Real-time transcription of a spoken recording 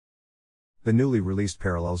The newly released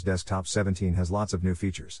Parallels Desktop 17 has lots of new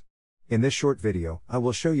features. In this short video, I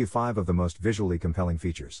will show you 5 of the most visually compelling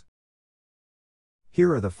features.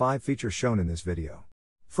 Here are the 5 features shown in this video.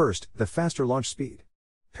 First, the faster launch speed.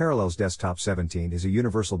 Parallels Desktop 17 is a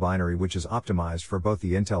universal binary which is optimized for both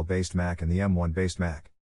the Intel-based Mac and the M1-based Mac.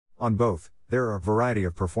 On both, there are a variety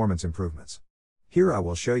of performance improvements. Here I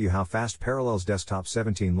will show you how fast Parallels Desktop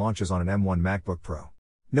 17 launches on an M1 MacBook Pro.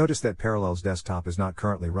 Notice that Parallels Desktop is not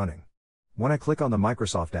currently running. When I click on the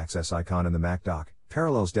Microsoft Access icon in the Mac dock,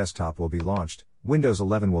 Parallels Desktop will be launched, Windows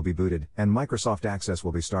 11 will be booted, and Microsoft Access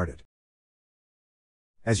will be started.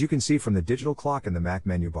 As you can see from the digital clock in the Mac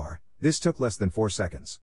menu bar, this took less than 4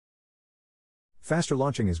 seconds. Faster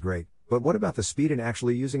launching is great, but what about the speed in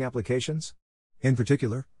actually using applications? In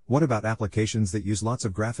particular, what about applications that use lots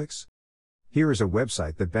of graphics? Here is a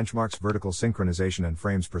website that benchmarks vertical synchronization and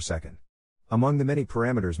frames per second. Among the many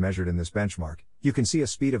parameters measured in this benchmark, you can see a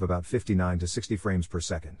speed of about 59 to 60 frames per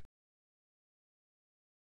second.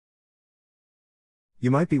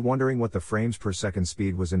 You might be wondering what the frames per second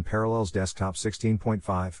speed was in Parallels Desktop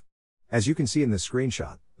 16.5. As you can see in the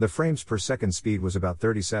screenshot, the frames per second speed was about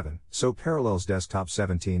 37, so Parallels Desktop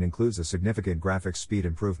 17 includes a significant graphics speed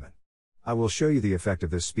improvement. I will show you the effect of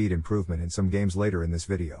this speed improvement in some games later in this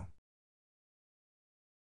video.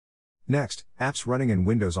 Next, apps running in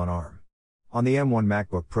Windows on ARM. On the M1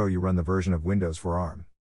 MacBook Pro you run the version of Windows for ARM.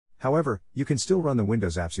 However, you can still run the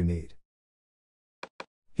Windows apps you need.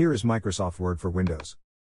 Here is Microsoft Word for Windows.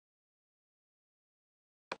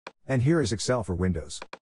 And here is Excel for Windows.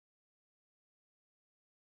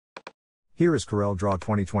 Here is Corel Draw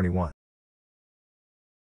 2021.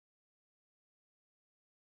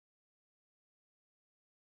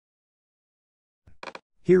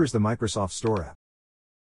 Here is the Microsoft Store app.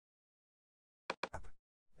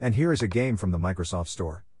 And here is a game from the Microsoft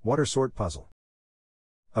Store, Water Sort Puzzle.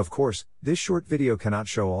 Of course, this short video cannot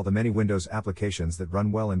show all the many Windows applications that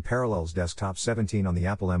run well in Parallels Desktop 17 on the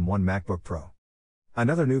Apple M1 MacBook Pro.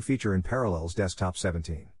 Another new feature in Parallels Desktop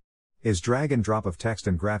 17 is drag and drop of text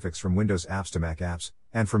and graphics from Windows apps to Mac apps,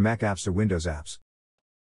 and from Mac apps to Windows apps.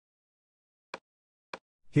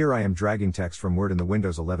 Here I am dragging text from Word in the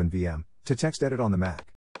Windows 11 VM, to TextEdit on the Mac.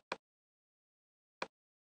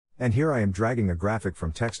 And here I am dragging a graphic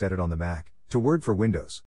from TextEdit on the Mac, to Word for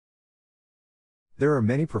Windows. There are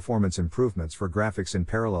many performance improvements for graphics in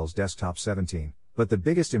Parallels Desktop 17, but the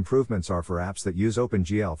biggest improvements are for apps that use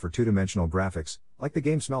OpenGL for two-dimensional graphics, like the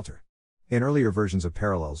game Smelter. In earlier versions of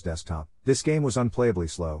Parallels Desktop, this game was unplayably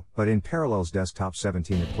slow, but in Parallels Desktop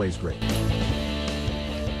 17 it plays great.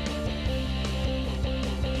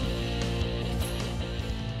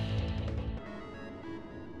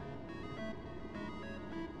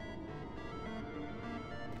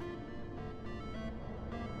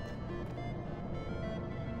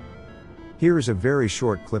 Here is a very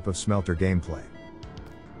short clip of Smelter gameplay.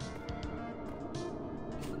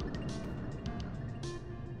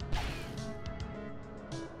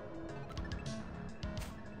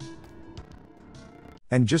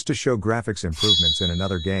 And just to show graphics improvements in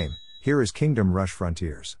another game, here is Kingdom Rush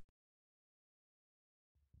Frontiers.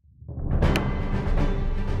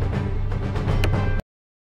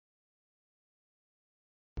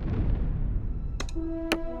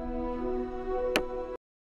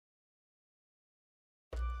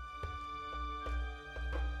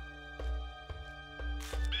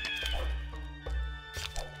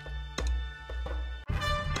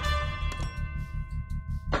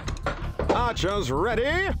 Archers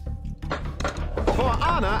ready? For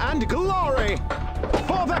honor and glory!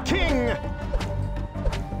 For the king!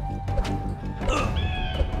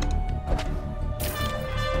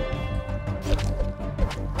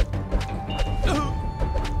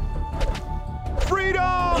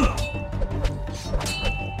 Freedom!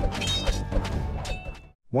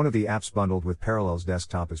 One of the apps bundled with Parallels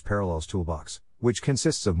Desktop is Parallels Toolbox, which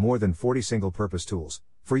consists of more than 40 single-purpose tools,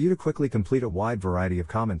 for you to quickly complete a wide variety of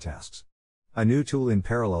common tasks. A new tool in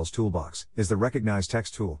Parallels Toolbox is the Recognize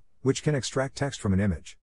Text tool, which can extract text from an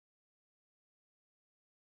image.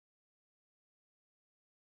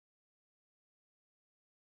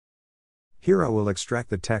 Here I will extract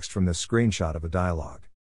the text from this screenshot of a dialogue.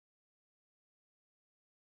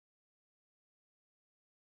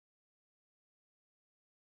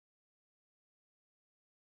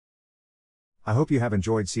 I hope you have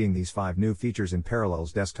enjoyed seeing these 5 new features in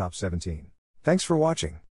Parallels Desktop 17. Thanks for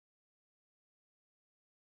watching.